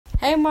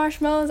Hey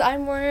Marshmallows,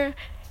 I'm Moira,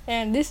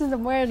 and this is the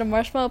Moira the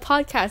Marshmallow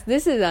podcast.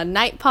 This is a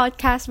night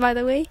podcast, by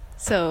the way.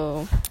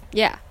 So,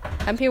 yeah,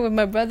 I'm here with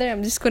my brother.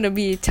 I'm just going to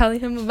be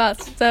telling him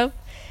about stuff.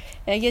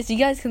 And I guess you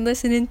guys can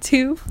listen in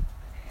too.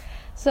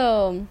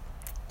 So,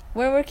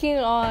 we're working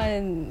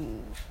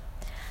on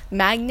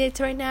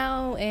magnets right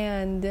now,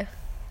 and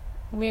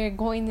we're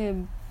going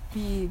to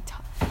be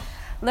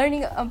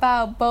learning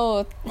about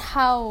both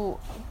how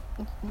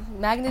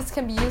magnets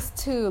can be used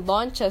to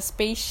launch a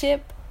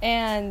spaceship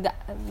and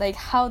like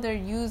how they're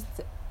used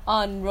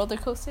on roller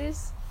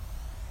coasters.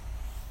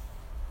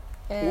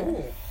 And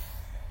Cool.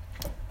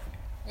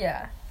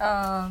 yeah.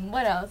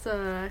 What else?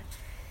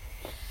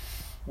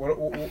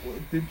 What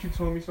didn't you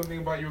tell me something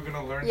about you were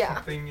gonna learn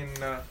something in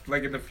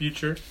in the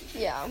future?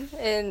 Yeah,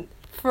 in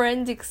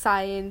forensic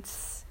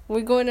science,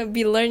 we're going to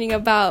be learning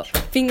about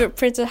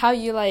fingerprints and how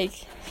you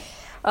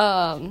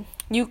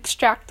you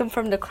extract them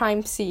from the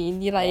crime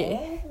scene. You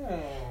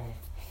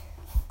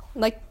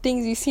like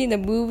things you see in the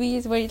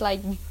movies where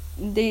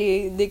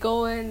they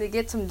go in, they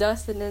get some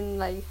dust, and then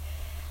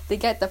they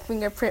get the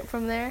fingerprint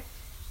from there.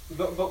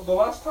 The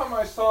last time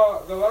I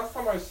saw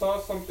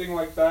something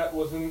like that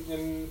was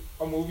in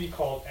a movie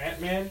called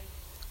Ant-Man,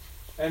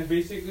 and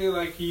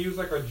basically he used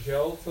a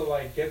gel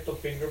to get the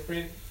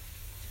fingerprint.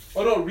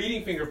 Oh no,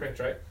 reading fingerprints,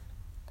 right?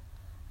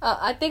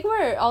 I think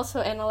we're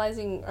also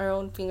analyzing our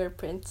own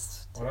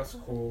fingerprints. Oh, that's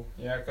cool.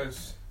 Yeah,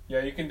 because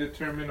you can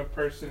determine a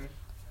person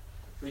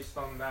based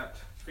on that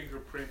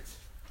fingerprint,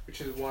 which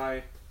is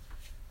why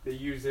they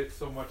use it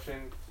so much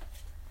in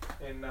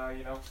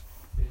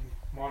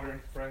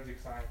modern forensic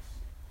science.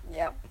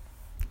 Yep.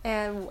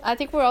 And I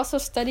think we're also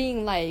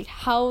studying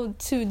how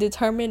to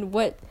determine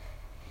what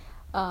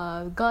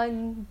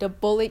gun the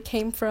bullet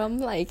came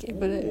from. It's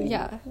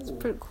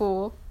pretty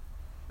cool.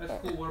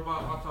 That's cool. What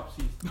about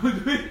autopsies?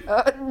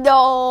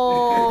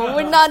 No,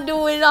 we're not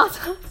doing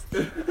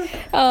autopsies.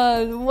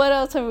 What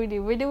else are we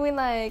doing? We're doing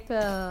I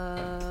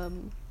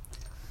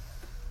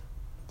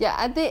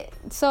think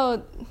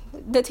so.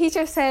 The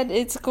teacher said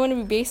it's going to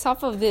be based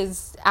off of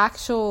this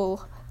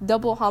actual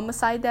double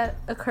homicide that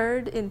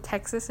occurred in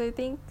Texas, I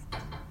think.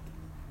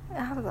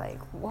 And I was like,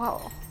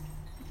 wow.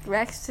 We're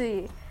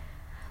actually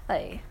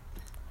we're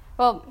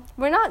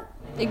not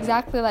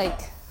exactly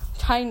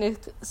trying to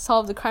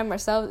solve the crime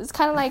ourselves. It's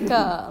kind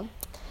of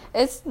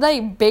it's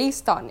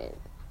based on it.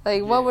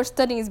 What we're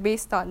studying is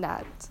based on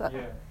that. So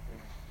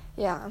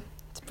yeah,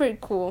 it's pretty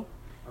cool.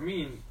 I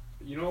mean,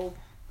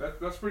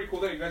 that's pretty cool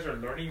that you guys are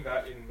learning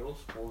that in middle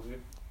school,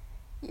 dude.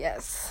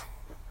 Yes.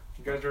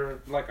 You guys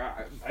are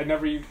I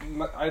never even,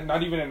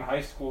 not even in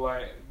high school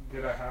I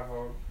have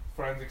a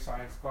forensic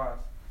science class.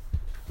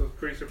 So it's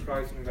pretty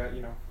surprising that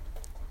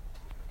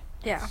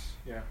Yeah.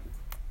 Yeah.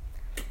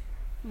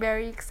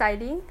 Very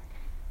exciting.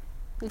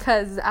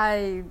 Because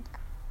I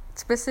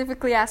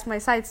specifically asked my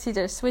science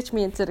teacher to switch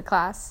me into the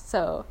class.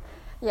 So,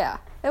 yeah.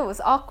 It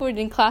was awkward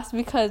in class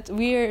because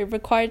we were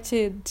required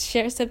to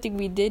share something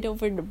we did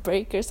over the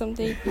break or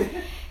something.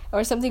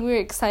 Or something we were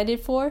excited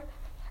for.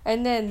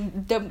 And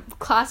then the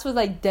class was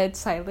dead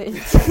silent.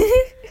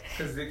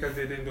 Because they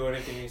didn't do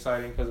anything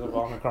exciting because of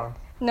Omicron.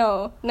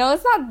 No,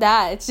 it's not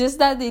that. It's just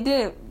that they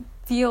didn't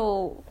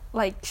feel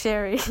like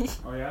sharing.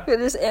 Oh, yeah? They're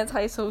just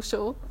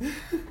antisocial.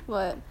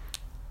 But,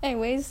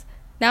 anyways,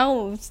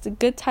 now it's a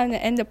good time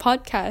to end the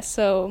podcast.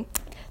 So,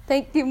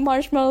 thank you,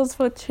 Marshmallows,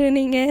 for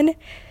tuning in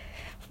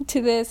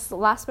to this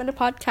last minute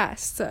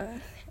podcast.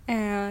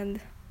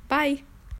 And bye.